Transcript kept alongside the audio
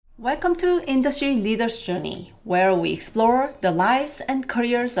Welcome to Industry Leaders Journey, where we explore the lives and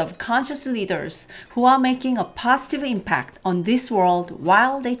careers of conscious leaders who are making a positive impact on this world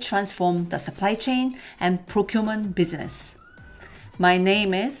while they transform the supply chain and procurement business. My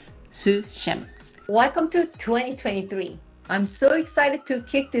name is Su Shem. Welcome to 2023. I'm so excited to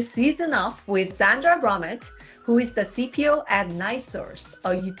kick this season off with Sandra Bromett, who is the CPO at NiSource,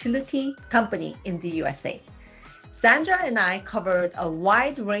 a utility company in the USA. Sandra and I covered a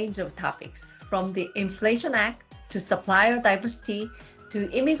wide range of topics, from the Inflation Act to supplier diversity to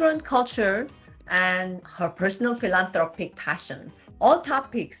immigrant culture and her personal philanthropic passions. All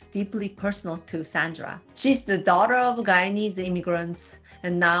topics deeply personal to Sandra. She's the daughter of Guyanese immigrants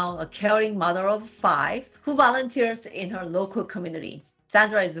and now a caring mother of 5 who volunteers in her local community.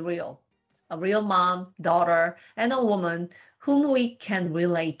 Sandra is real, a real mom, daughter, and a woman whom we can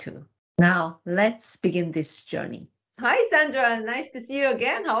relate to. Now, let's begin this journey. Hi, Sandra. Nice to see you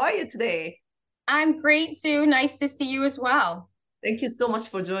again. How are you today? I'm great, Sue. Nice to see you as well. Thank you so much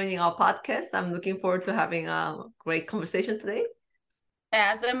for joining our podcast. I'm looking forward to having a great conversation today.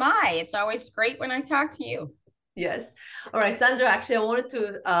 As am I. It's always great when I talk to you. Yes. All right, Sandra, actually, I wanted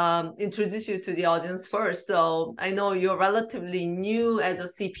to introduce you to the audience first. So I know you're relatively new as a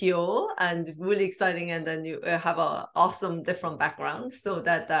CPO and really exciting, and then you have an awesome different background, so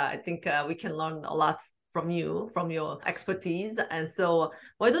that I think we can learn a lot from you, from your expertise. And so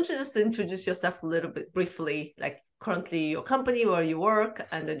why don't you just introduce yourself a little bit briefly, like currently your company, where you work,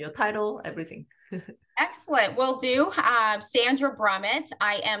 and then your title, everything. Excellent. Will do. Sandra Bromett.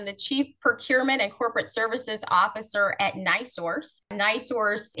 I am the Chief Procurement and Corporate Services Officer at NiSource.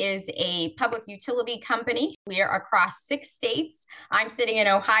 NiSource is a public utility company. We are across 6 states. I'm sitting in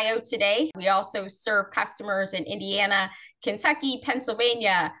Ohio today. We also serve customers in Indiana, Kentucky,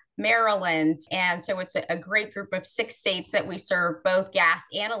 Pennsylvania, Maryland. And so it's a great group of 6 states that we serve both gas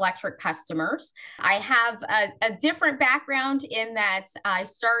and electric customers. I have a different background in that I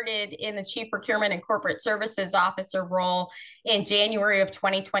started in the Chief Procurement and Corporate Services Officer role in January of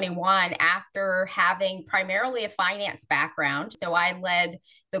 2021 after having primarily a finance background. So I led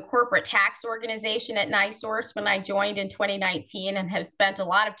the corporate tax organization at NiSource when I joined in 2019 and have spent a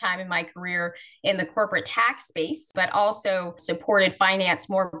lot of time in my career in the corporate tax space, but also supported finance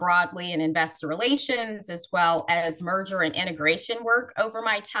more broadly in investor relations, as well as merger and integration work over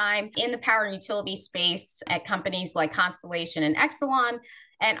my time in the power and utility space at companies like Constellation and Exelon,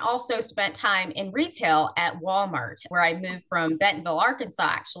 and also spent time in retail at Walmart, where I moved from Bentonville, Arkansas,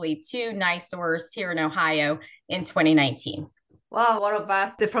 actually, to NiSource here in Ohio in 2019. Wow, what a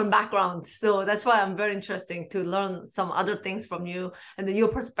vast different background. So that's why I'm very interested to learn some other things from you and then your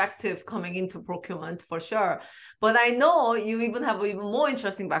perspective coming into procurement for sure. But I know you even have an even more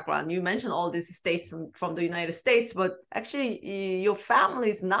interesting background. You mentioned all these states from the United States, but actually your family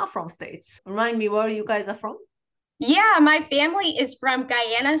is not from states. Remind me where you guys are from? Yeah, my family is from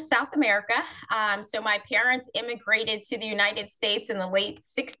Guyana, South America. So my parents immigrated to the United States in the late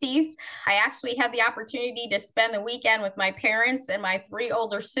 60s. I actually had the opportunity to spend the weekend with my parents and my 3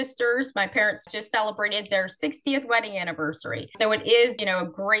 older sisters. My parents just celebrated their 60th wedding anniversary. So it is,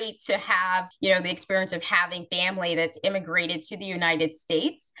 great to have, the experience of having family that's immigrated to the United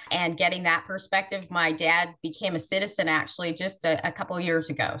States and getting that perspective. My dad became a citizen actually just a couple of years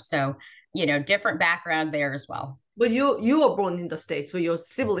ago. So, different background there as well. But you were born in the States, where your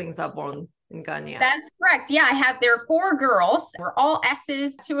siblings are born in Ghana. That's correct. Yeah, there are 4 girls. We're all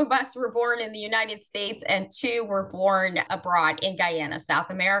S's. 2 of us were born in the United States and 2 were born abroad in Guyana, South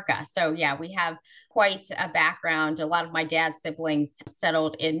America. So yeah, we have quite a background. A lot of my dad's siblings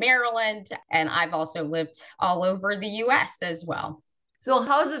settled in Maryland, and I've also lived all over the US as well. So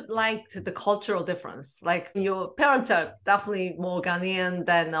how is it like the cultural difference? Like your parents are definitely more Ghanaian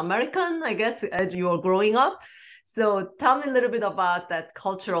than American, I guess, as you were growing up. So tell me a little bit about that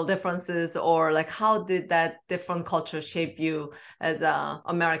cultural differences, or like how did that different culture shape you as an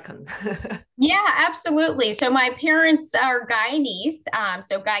American? Yeah, absolutely. So my parents are Guyanese.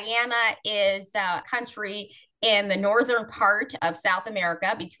 So Guyana is a country in the northern part of South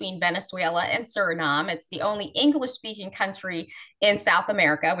America between Venezuela and Suriname. It's the only English-speaking country in South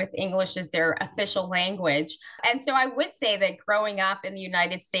America, with English as their official language. And so I would say that growing up in the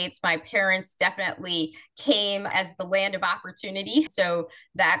United States, my parents definitely came as the land of opportunity. So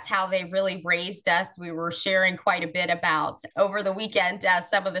that's how they really raised us. We were sharing quite a bit about over the weekend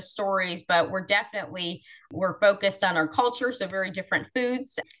some of the stories, but we're focused on our culture, so very different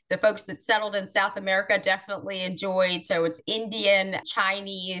foods. The folks that settled in South America definitely definitely enjoyed. So it's Indian,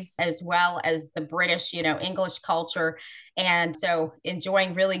 Chinese, as well as the British, English culture. And so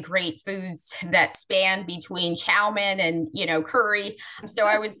enjoying really great foods that span between chow mein and, curry. So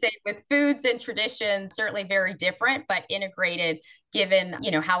I would say with foods and traditions, certainly very different, but integrated given,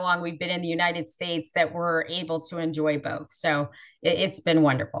 how long we've been in the United States that we're able to enjoy both. So it's been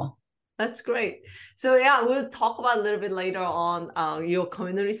wonderful. That's great. So yeah, we'll talk about a little bit later on your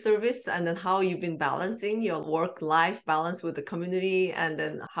community service and then how you've been balancing your work-life balance with the community and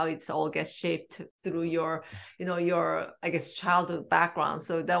then how it's all gets shaped through your, I guess, childhood background.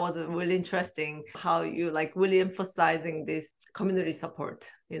 So that was really interesting how you like really emphasizing this community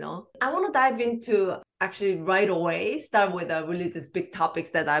support. I want to dive into actually right away start with really these big topics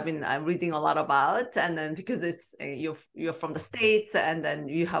that I've been reading a lot about, and then because it's you're from the States and then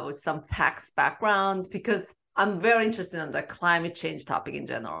you have some tax background, because I'm very interested in the climate change topic in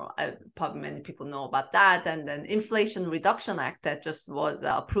general. Probably many people know about that, and then Inflation Reduction Act that just was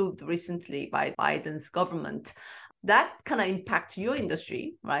approved recently by Biden's government. That kind of impacts your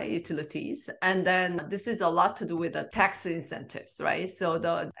industry, right? Utilities. And then this is a lot to do with the tax incentives, right? So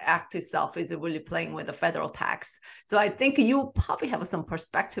the act itself is really playing with the federal tax. So I think you probably have some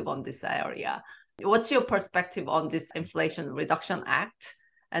perspective on this area. What's your perspective on this Inflation Reduction Act?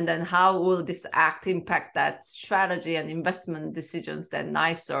 And then how will this act impact that strategy and investment decisions that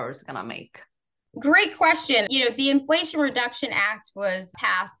NYSERS is going to make? Great question. The Inflation Reduction Act was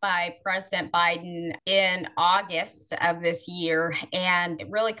passed by President Biden in August of this year, and it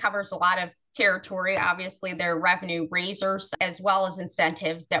really covers a lot of territory. Obviously, there are revenue raisers as well as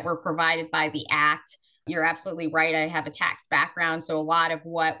incentives that were provided by the act. You're absolutely right. I have a tax background, so a lot of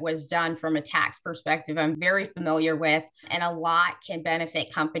what was done from a tax perspective, I'm very familiar with, and a lot can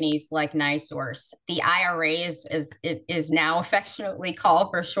benefit companies like NiSource. The IRA, it is now affectionately called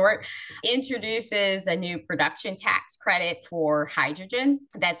for short, introduces a new production tax credit for hydrogen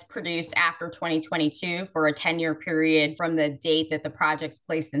that's produced after 2022 for a 10-year period from the date that the project's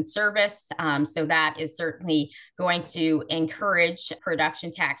placed in service. So that is certainly going to encourage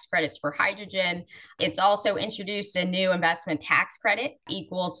production tax credits for hydrogen. It's also introduced a new investment tax credit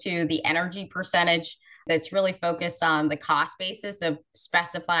equal to the energy percentage that's really focused on the cost basis of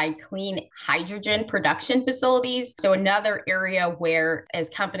specified clean hydrogen production facilities. So another area where, as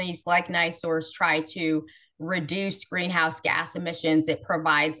companies like NiSource try to reduce greenhouse gas emissions, it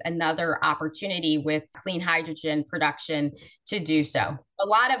provides another opportunity with clean hydrogen production to do so. A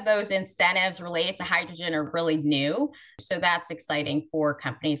lot of those incentives related to hydrogen are really new. So that's exciting for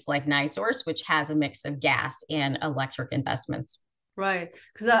companies like NiSource, which has a mix of gas and electric investments. Right.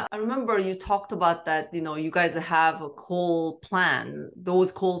 Because I remember you talked about that, you guys have a coal plant.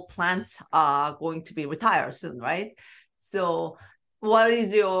 Those coal plants are going to be retired soon, right? So what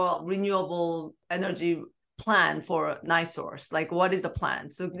is your renewable energy plan for NiSource? Like, what is the plan?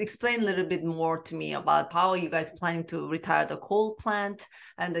 So explain a little bit more to me about how are you guys planning to retire the coal plant?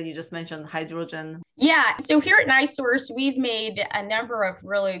 And then you just mentioned hydrogen. Yeah, so here at NiSource, we've made a number of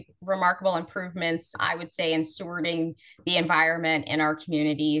really remarkable improvements, I would say, in stewarding the environment in our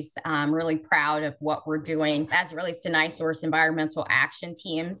communities. I'm really proud of what we're doing as it relates to NiSource environmental action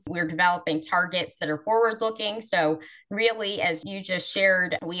teams. We're developing targets that are forward-looking. So really, as you just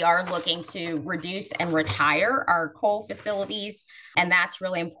shared, we are looking to reduce and retire our coal facilities, and that's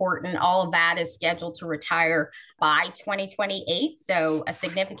really important. All of that is scheduled to retire by 2028. So a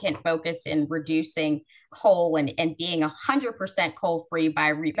significant focus in reducing coal and being 100% coal free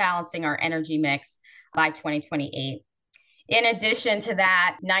by rebalancing our energy mix by 2028. In addition to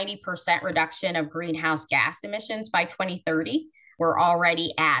that, 90% reduction of greenhouse gas emissions by 2030. We're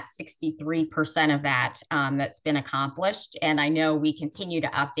already at 63% of that that's been accomplished. And I know we continue to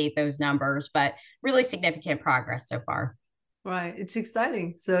update those numbers, but really significant progress so far. Right. It's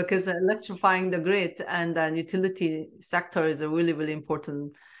exciting. So because electrifying the grid and then utility sector is a really, really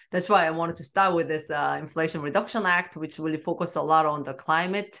important. That's why I wanted to start with this Inflation Reduction Act, which really focus a lot on the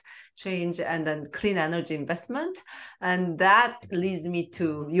climate change and then clean energy investment. And that leads me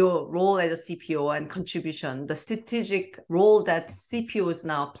to your role as a CPO and contribution, the strategic role that CPO is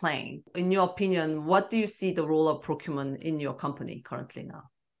now playing. In your opinion, what do you see the role of procurement in your company currently now?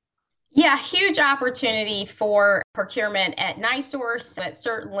 Yeah, huge opportunity for procurement at NiSource, but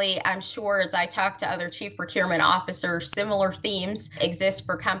certainly I'm sure as I talk to other chief procurement officers, similar themes exist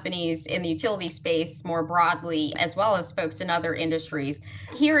for companies in the utility space more broadly, as well as folks in other industries.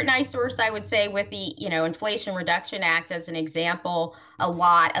 Here at NiSource, I would say with the, Inflation Reduction Act as an example, a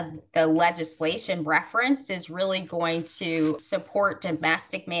lot of the legislation referenced is really going to support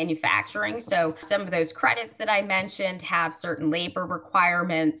domestic manufacturing. So some of those credits that I mentioned have certain labor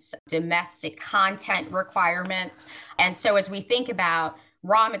requirements, domestic content requirements. And so as we think about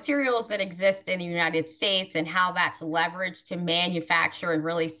raw materials that exist in the United States and how that's leveraged to manufacture and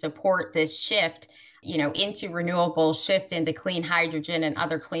really support this shift, into renewable, shift into clean hydrogen and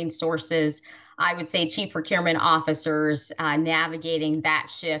other clean sources, I would say chief procurement officers navigating that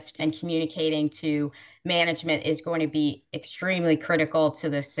shift and communicating to management is going to be extremely critical to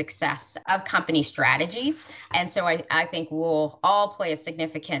the success of company strategies. And so I think we'll all play a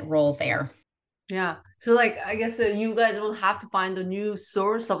significant role there. Yeah. So I guess you guys will have to find a new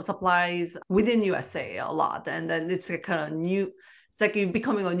source of supplies within USA a lot. And then it's a kind of new, it's like you're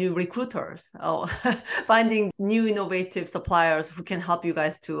becoming a new recruiters, finding new innovative suppliers who can help you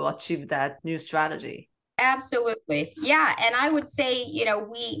guys to achieve that new strategy. Absolutely. Yeah. And I would say,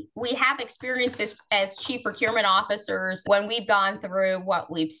 we have experiences as chief procurement officers when we've gone through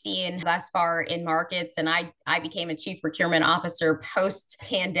what we've seen thus far in markets. And I became a chief procurement officer post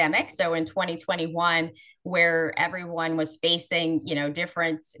pandemic. So in 2021, where everyone was facing,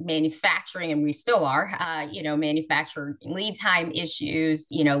 different manufacturing, and we still are, manufacturing lead time issues,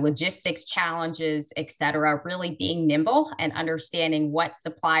 logistics challenges, et cetera, really being nimble and understanding what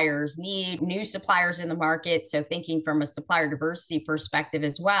suppliers need, new suppliers in the market. So thinking from a supplier diversity perspective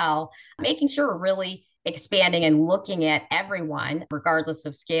as well, making sure we're really expanding and looking at everyone, regardless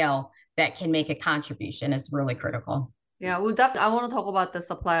of scale, that can make a contribution is really critical. Yeah, we'll definitely. I want to talk about the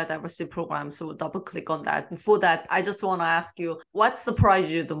supplier diversity program, so we'll double click on that. Before that, I just want to ask you, what surprised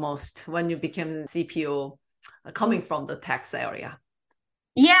you the most when you became CPO coming from the tax area?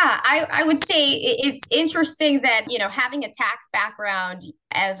 Yeah, I would say it's interesting that, having a tax background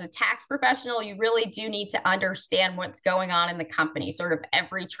as a tax professional, you really do need to understand what's going on in the company, sort of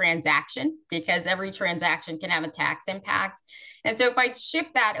every transaction, because every transaction can have a tax impact. And so if I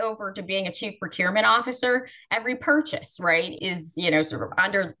shift that over to being a chief procurement officer, every purchase, right, is, sort of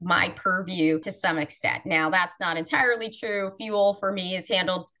under my purview to some extent. Now, that's not entirely true. Fuel for me is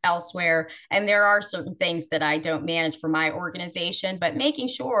handled elsewhere. And there are certain things that I don't manage for my organization, but making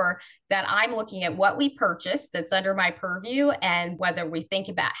sure that I'm looking at what we purchase that's under my purview and whether we think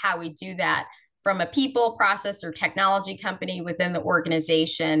about how we do that from a people, process, or technology company within the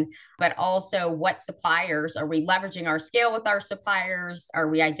organization, but also what suppliers are we leveraging our scale with our suppliers? Are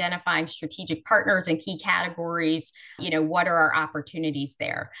we identifying strategic partners in key categories? What are our opportunities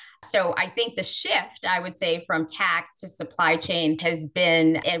there? So I think the shift, I would say, from tax to supply chain has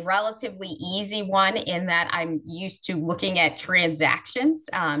been a relatively easy one in that I'm used to looking at transactions.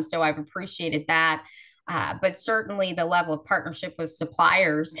 So I've appreciated that. But certainly the level of partnership with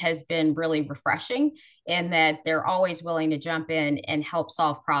suppliers has been really refreshing in that they're always willing to jump in and help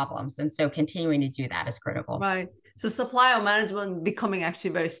solve problems. And so continuing to do that is critical. Right. So supplier management becoming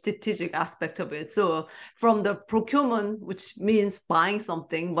actually a very strategic aspect of it. So from the procurement, which means buying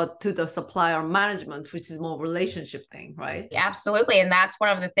something, but to the supplier management, which is more relationship thing, right? Absolutely. And that's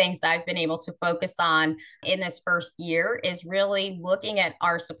one of the things I've been able to focus on in this first year is really looking at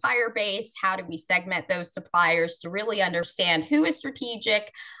our supplier base. How do we segment those suppliers to really understand who is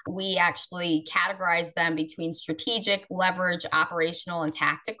strategic? We actually categorize them between strategic, leverage, operational, and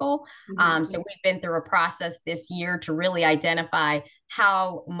tactical. So we've been through a process this year to really identify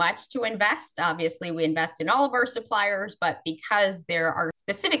how much to invest. Obviously, we invest in all of our suppliers, but because there are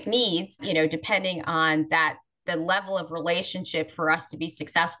specific needs, depending on that, the level of relationship for us to be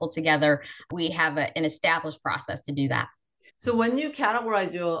successful together, we have an established process to do that. So when you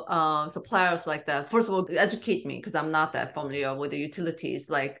categorize your suppliers like that, first of all, educate me because I'm not that familiar with the utilities.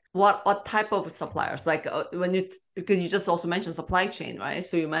 Like what type of suppliers? Like because you just also mentioned supply chain, right?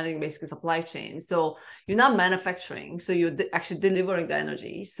 So you're managing basically supply chain. So you're not manufacturing, so you're actually delivering the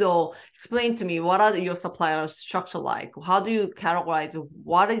energy. So explain to me, what are your suppliers structure like? How do you categorize?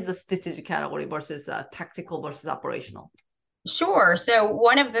 What is the strategic category versus tactical versus operational? Sure. So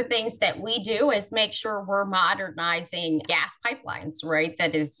one of the things that we do is make sure we're modernizing gas pipelines, right?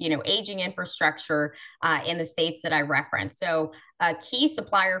 That is, aging infrastructure in the states that I referenced. So a key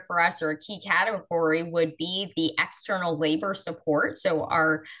supplier for us or a key category would be the external labor support. So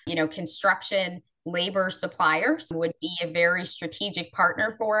our, construction labor suppliers would be a very strategic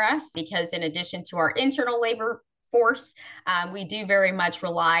partner for us because in addition to our internal labor force. We do very much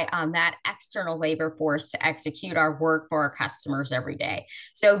rely on that external labor force to execute our work for our customers every day.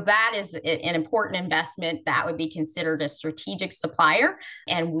 So that is an important investment that would be considered a strategic supplier.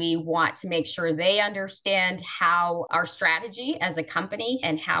 And we want to make sure they understand how our strategy as a company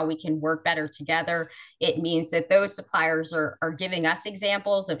and how we can work better together. It means that those suppliers are giving us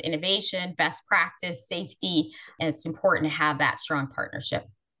examples of innovation, best practice, safety, and it's important to have that strong partnership.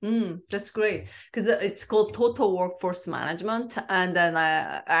 That's great because it's called total workforce management. And then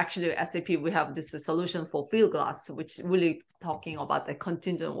actually SAP, we have this solution for Fieldglass, which really talking about the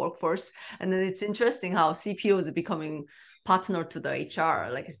contingent workforce. And then it's interesting how CPO is becoming partner to the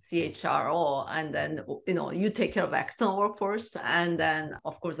HR, like CHRO, and then you take care of external workforce, and then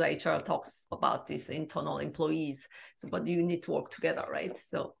of course the HR talks about these internal employees. So, but you need to work together, right?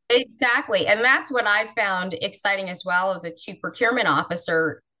 So exactly, and that's what I found exciting as well as a chief procurement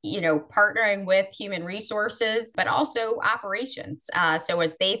officer. Partnering with human resources, but also operations. So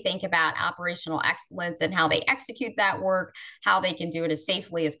as they think about operational excellence and how they execute that work, how they can do it as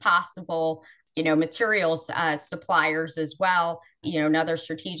safely as possible, materials suppliers as well, another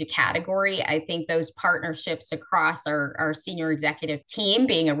strategic category. I think those partnerships across our senior executive team,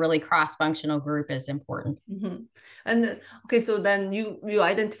 being a really cross-functional group, is important. Mm-hmm. And okay, so then you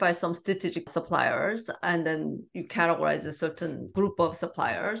identify some strategic suppliers, and then you categorize a certain group of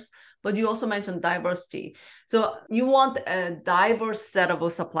suppliers. But you also mentioned diversity. So you want a diverse set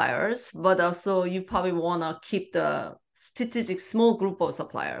of suppliers, but also you probably want to keep the strategic small group of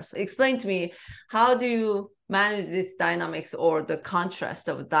suppliers. Explain to me, how do you manage these dynamics or the contrast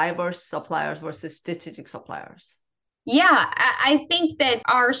of diverse suppliers versus strategic suppliers? Yeah, I think that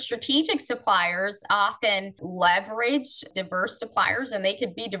our strategic suppliers often leverage diverse suppliers, and they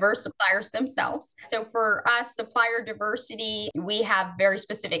could be diverse suppliers themselves. So for us, supplier diversity, we have very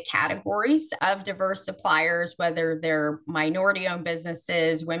specific categories of diverse suppliers, whether they're minority-owned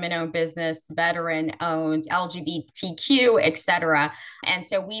businesses, women-owned business, veteran-owned, LGBTQ, et cetera. And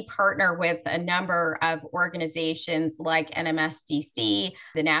so we partner with a number of organizations like NMSDC,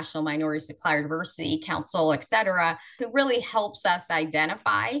 the National Minority Supplier Diversity Council, et cetera, who really helps us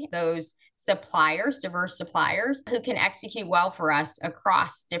identify those suppliers, diverse suppliers, who can execute well for us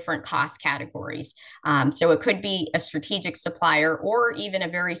across different cost categories. So it could be a strategic supplier or even a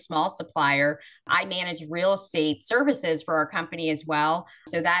very small supplier. I manage real estate services for our company as well.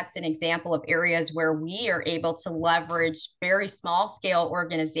 So that's an example of areas where we are able to leverage very small scale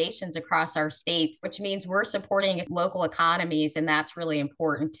organizations across our states, which means we're supporting local economies. And that's really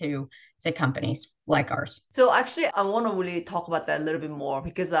important to companies like ours. So actually, I want to really talk about that a little bit more,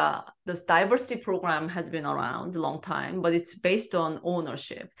 because this diversity program has been around a long time, but it's based on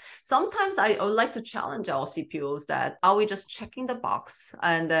ownership. Sometimes I would like to challenge our CPOs that, are we just checking the box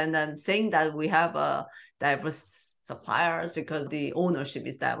and then saying that we have a diverse suppliers because the ownership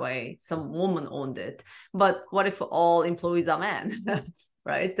is that way, some woman owned it, but what if all employees are men?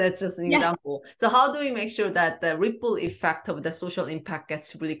 Right? That's just an example. So how do we make sure that the ripple effect of the social impact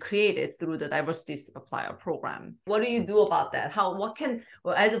gets really created through the diversity supplier program? What do you do about that?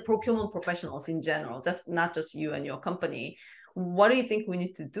 As a procurement professionals in general, just not just you and your company, what do you think we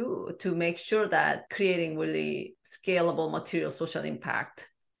need to do to make sure that creating really scalable material social impact?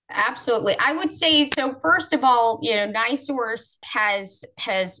 Absolutely. I would say, so first of all, NiSource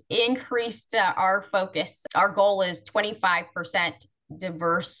has increased our focus. Our goal is 25%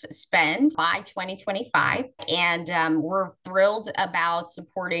 diverse spend by 2025. And we're thrilled about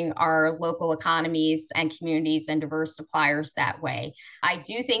supporting our local economies and communities and diverse suppliers that way. I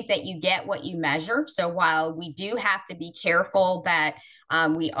do think that you get what you measure. So while we do have to be careful that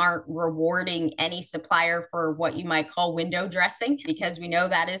we aren't rewarding any supplier for what you might call window dressing, because we know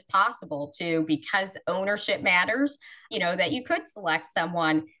that is possible too, because ownership matters, that you could select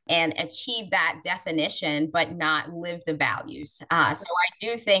someone and achieve that definition, but not live the values. So I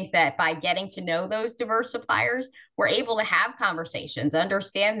do think that by getting to know those diverse suppliers, we're able to have conversations,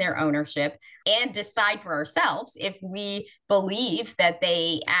 understand their ownership, and decide for ourselves if we believe that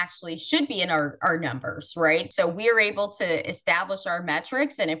they actually should be in our numbers, right? So we're able to establish our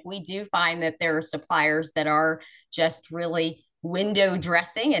metrics. And if we do find that there are suppliers that are just really window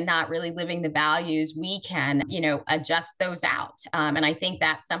dressing and not really living the values, we can, adjust those out. And I think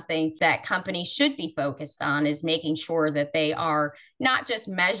that's something that companies should be focused on, is making sure that they are not just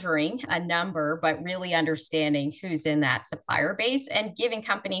measuring a number, but really understanding who's in that supplier base and giving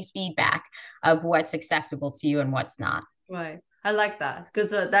companies feedback of what's acceptable to you and what's not. Right. I like that, because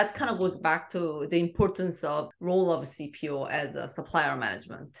that kind of goes back to the importance of role of CPO as a supplier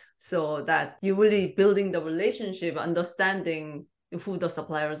management, so that you're really building the relationship, understanding who the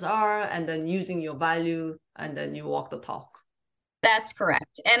suppliers are, and then using your value, and then you walk the talk. That's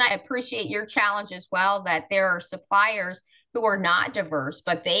correct. And I appreciate your challenge as well, that there are suppliers who are not diverse,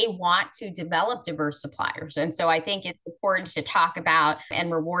 but they want to develop diverse suppliers. And so I think it's important to talk about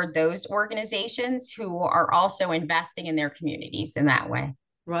and reward those organizations who are also investing in their communities in that way.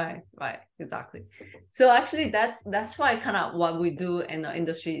 Right, exactly. So actually that's why kind of what we do in the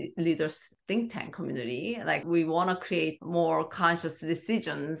industry leaders think tank community. Like we want to create more conscious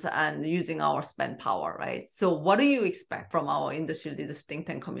decisions and using our spend power, right? So what do you expect from our industry leaders think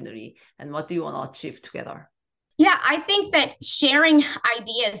tank community, and what do you want to achieve together? Yeah, I think that sharing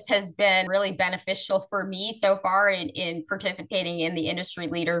ideas has been really beneficial for me so far in participating in the industry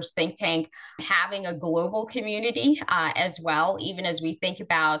leaders think tank, having a global community as well, even as we think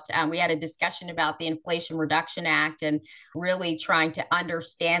about, we had a discussion about the Inflation Reduction Act and really trying to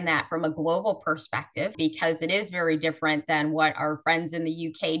understand that from a global perspective, because it is very different than what our friends in the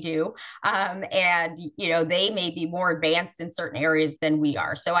UK do. And, they may be more advanced in certain areas than we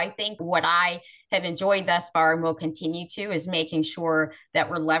are. So I think what I have enjoyed thus far and will continue to is making sure that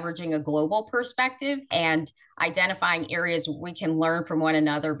we're leveraging a global perspective and identifying areas we can learn from one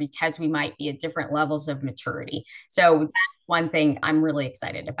another because we might be at different levels of maturity. So that's one thing I'm really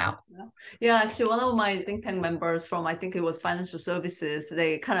excited about. Yeah, actually, one of my think tank members from, I think it was financial services,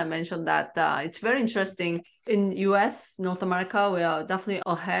 they kind of mentioned that it's very interesting. In US, North America, we are definitely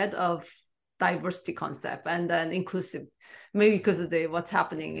ahead of diversity concept and then inclusive, maybe because of what's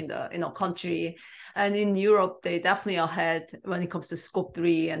happening in the country. And in Europe, they definitely are ahead when it comes to scope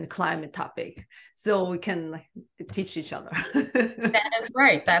 3 and climate topic. So we can teach each other. That is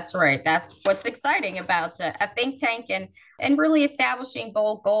right. That's right. That's what's exciting about a think tank and really establishing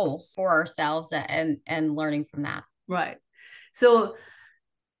bold goals for ourselves and learning from that. Right. So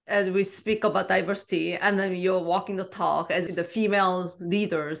as we speak about diversity, and then you're walking the talk as the female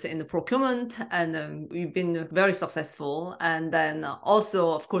leaders in the procurement, and we've been very successful. And then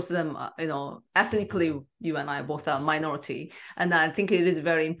also, of course, ethnically, you and I both are minority. And I think it is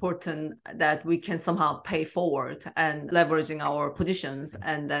very important that we can somehow pay forward and leveraging our positions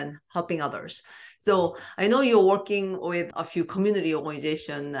and then helping others. So I know you're working with a few community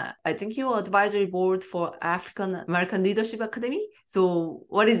organizations. I think you're advisory board for African American Leadership Academy. So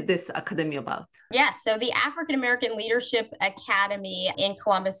what is this academy about? Yes, so the African American Leadership Academy in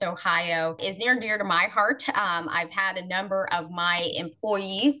Columbus, Ohio is near and dear to my heart. I've had a number of my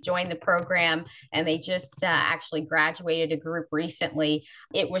employees join the program, and they just actually graduated a group recently.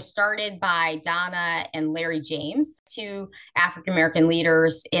 It was started by Donna and Larry James, two African American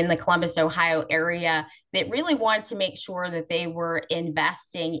leaders in the Columbus, Ohio area that really wanted to make sure that they were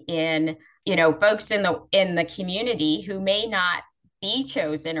investing in, folks in the community who may not be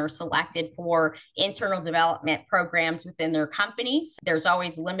chosen or selected for internal development programs within their companies. There's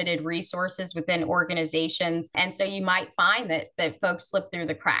always limited resources within organizations. And so you might find that folks slip through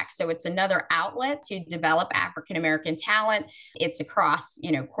the cracks. So it's another outlet to develop African-American talent. It's across,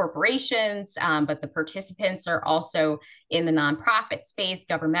 corporations, but the participants are also in the nonprofit space,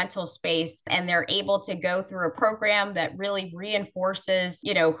 governmental space, and they're able to go through a program that really reinforces,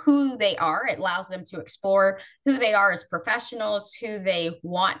 who they are. It allows them to explore who they are as professionals, who they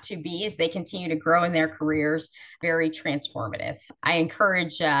want to be as they continue to grow in their careers. Very transformative. I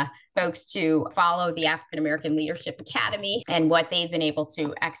encourage folks to follow the African American Leadership Academy and what they've been able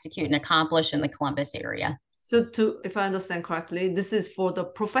to execute and accomplish in the Columbus area. So if I understand correctly, this is for the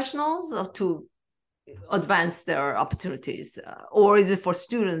professionals or to advance their opportunities, or is it for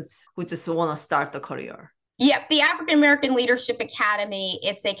students who just want to start a career? Yep, the African American Leadership Academy,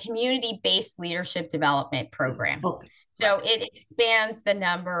 it's a community-based leadership development program. Okay. So it expands the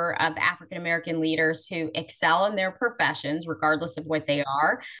number of African American leaders who excel in their professions, regardless of what they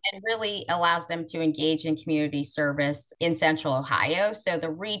are, and really allows them to engage in community service in Central Ohio. So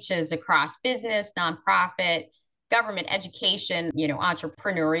the reach is across business, nonprofit, government, education,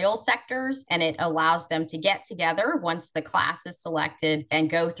 entrepreneurial sectors, and it allows them to get together once the class is selected and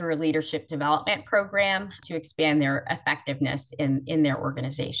go through a leadership development program to expand their effectiveness in their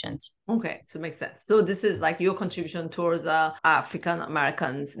organizations. Okay, so it makes sense. So this is like your contribution towards African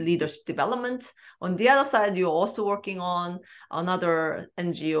Americans leadership development. On the other side, you're also working on another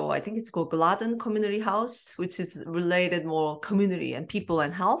NGO. I think it's called Gladden Community House, which is related more community and people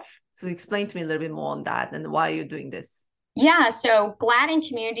and health. So explain to me a little bit more on that and why you're doing this. Yeah, so Gladden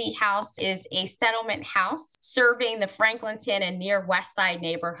Community House is a settlement house serving the Franklinton and near West Side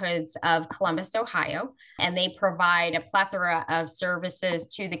neighborhoods of Columbus, Ohio. And they provide a plethora of services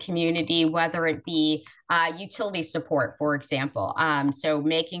to the community, whether it be utility support, for example. So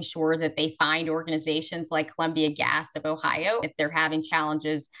making sure that they find organizations like Columbia Gas of Ohio if they're having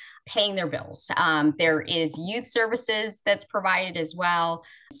challenges paying their bills. There is youth services that's provided as well,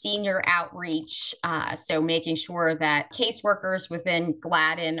 senior outreach. So making sure that caseworkers within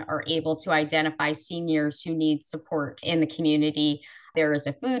Gladden are able to identify seniors who need support in the community. There is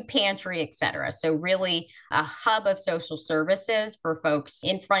a food pantry, et cetera. So really a hub of social services for folks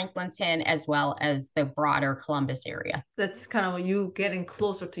in Franklinton as well as the broader Columbus area. That's kind of you getting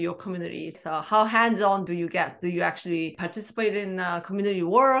closer to your community. So how hands-on do you get? Do you actually participate in community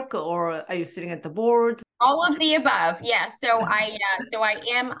work, or are you sitting at the board? All of the above, yes. So I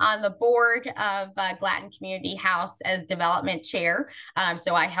am on the board of Gladden Community House as development chair.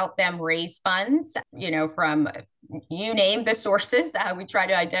 So I help them raise funds, from you name the sources. We try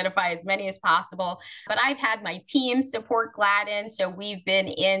to identify as many as possible. But I've had my team support Gladden. So we've been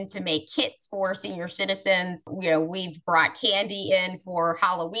in to make kits for senior citizens. We've brought candy in for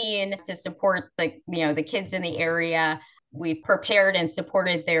Halloween to support the kids in the area. We've prepared and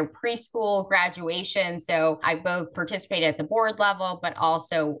supported their preschool graduation. So I both participate at the board level, but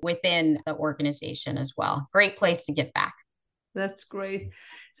also within the organization as well. Great place to give back. That's great.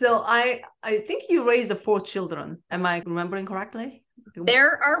 So I think you raised 4 children. Am I remembering correctly?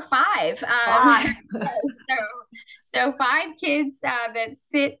 There are 5. So 5 kids that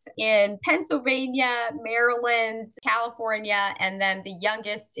sit in Pennsylvania, Maryland, California, and then the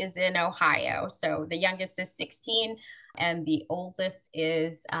youngest is in Ohio. So the youngest is 16 and the oldest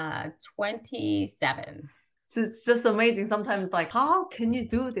is 27. So it's just amazing. Sometimes like, how can you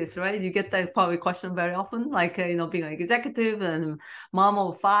do this, right? You get that probably question very often, like, being an executive and mom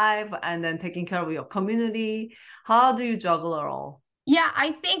of 5 and then taking care of your community. How do you juggle it all? Yeah,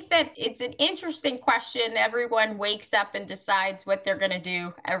 I think that it's an interesting question. Everyone wakes up and decides what they're going to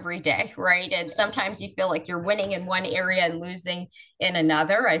do every day, right? And sometimes you feel like you're winning in one area and losing in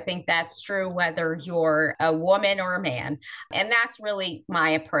another. I think that's true whether you're a woman or a man. And that's really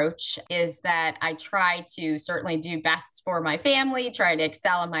my approach, is that I try to certainly do best for my family, try to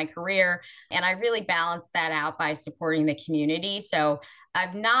excel in my career. And I really balance that out by supporting the community. So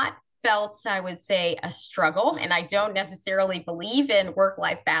I've not felt, I would say, a struggle, and I don't necessarily believe in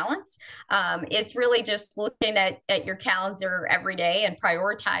work-life balance. It's really just looking at your calendar every day and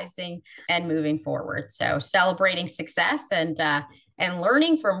prioritizing and moving forward. So celebrating success and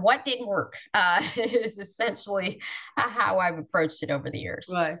learning from what didn't work is essentially how I've approached it over the years.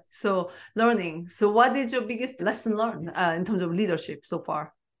 Right. So learning. So what is your biggest lesson learned in terms of leadership so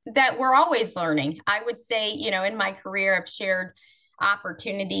far? That we're always learning. I would say, in my career, I've shared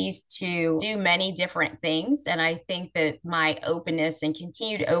opportunities to do many different things. And I think that my openness and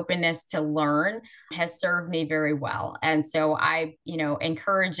continued openness to learn has served me very well. And so I,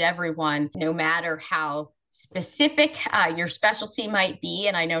 encourage everyone, no matter how specific your specialty might be,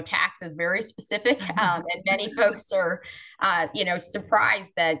 and I know tax is very specific, and many folks are,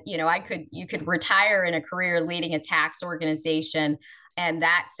 surprised that, you could retire in a career leading a tax organization. And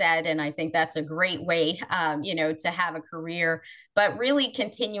that said, and I think that's a great way, to have a career, but really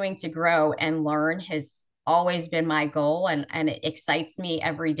continuing to grow and learn has always been my goal, and it excites me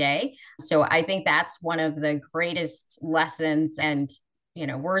every day. So I think that's one of the greatest lessons and,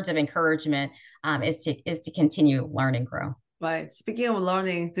 words of encouragement, is to continue learn and grow. Right. Speaking of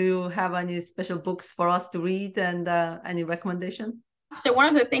learning, do you have any special books for us to read and any recommendation? So one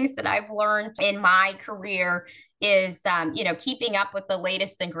of the things that I've learned in my career is, keeping up with the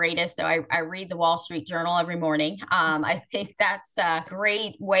latest and greatest. So I read the Wall Street Journal every morning. I think that's a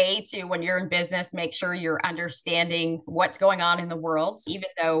great way to, when you're in business, make sure you're understanding what's going on in the world. Even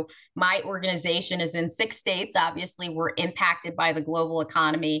though my organization is in 6 states, obviously we're impacted by the global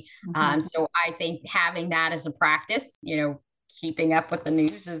economy. So I think having that as a practice, keeping up with the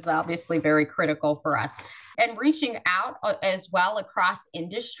news is obviously very critical for us. And reaching out as well across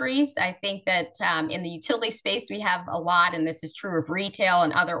industries. I think that in the utility space, we have a lot, and this is true of retail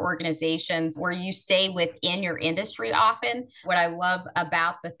and other organizations, where you stay within your industry often. What I love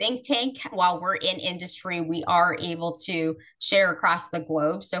about the think tank, while we're in industry, we are able to share across the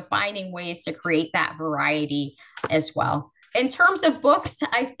globe. So finding ways to create that variety as well. In terms of books,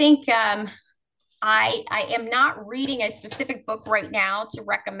 I think I am not reading a specific book right now to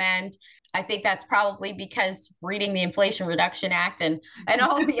recommend. I think that's probably because reading the Inflation Reduction Act and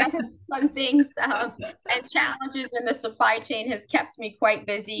all the other fun things and challenges in the supply chain has kept me quite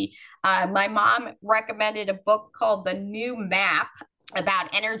busy. My mom recommended a book called The New Map about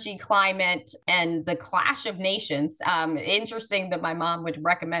energy, climate, and the clash of nations. Interesting that my mom would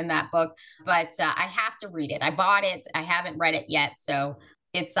recommend that book, but I have to read it. I bought it. I haven't read it yet, so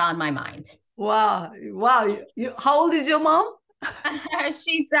it's on my mind. Wow. How old is your mom?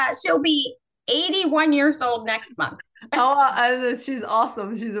 She'll be 81 years old next month. Oh, and she's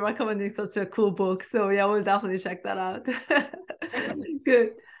awesome. She's recommending such a cool book. So yeah, we'll definitely check that out.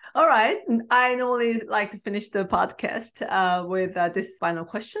 Good. All right. I normally like to finish the podcast with this final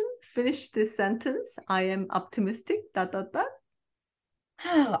question. Finish this sentence. I am optimistic. ...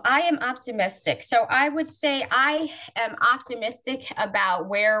 Oh, I am optimistic. So I would say I am optimistic about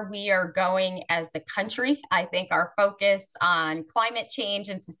where we are going as a country. I think our focus on climate change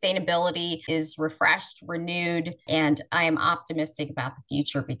and sustainability is refreshed, renewed, and I am optimistic about the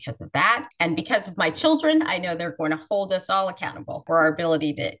future because of that. And because of my children, I know they're going to hold us all accountable for our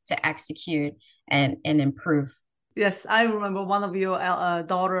ability to execute and improve. Yes, I remember one of your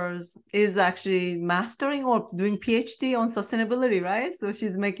daughters is actually mastering or doing PhD on sustainability, right? So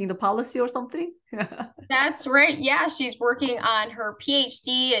she's making the policy or something. That's right. Yeah, she's working on her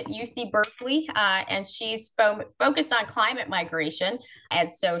PhD at UC Berkeley, and she's focused on climate migration.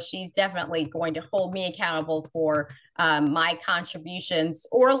 And so she's definitely going to hold me accountable for my contributions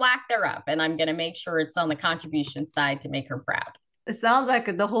or lack thereof. And I'm going to make sure it's on the contribution side to make her proud. It sounds like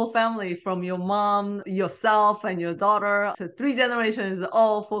the whole family, from your mom, yourself, and your daughter, to 3 generations,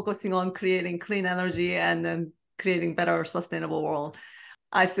 all focusing on creating clean energy and then creating better, sustainable world.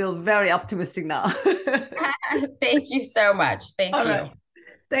 I feel very optimistic now. Thank you so much. Thank you. Right.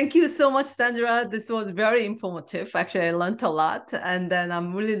 Thank you so much, Sandra. This was very informative. Actually, I learned a lot. And then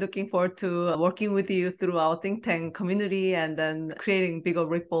I'm really looking forward to working with you through our think tank community and then creating bigger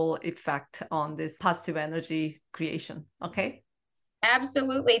ripple effect on this positive energy creation. Okay?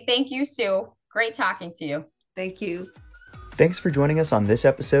 Absolutely. Thank you, Sue. Great talking to you. Thank you. Thanks for joining us on this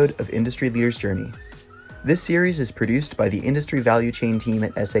episode of Industry Leaders Journey. This series is produced by the Industry Value Chain team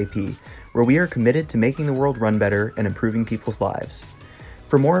at SAP, where we are committed to making the world run better and improving people's lives.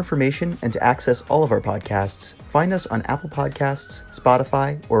 For more information and to access all of our podcasts, find us on Apple Podcasts,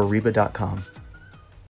 Spotify, or Ariba.com.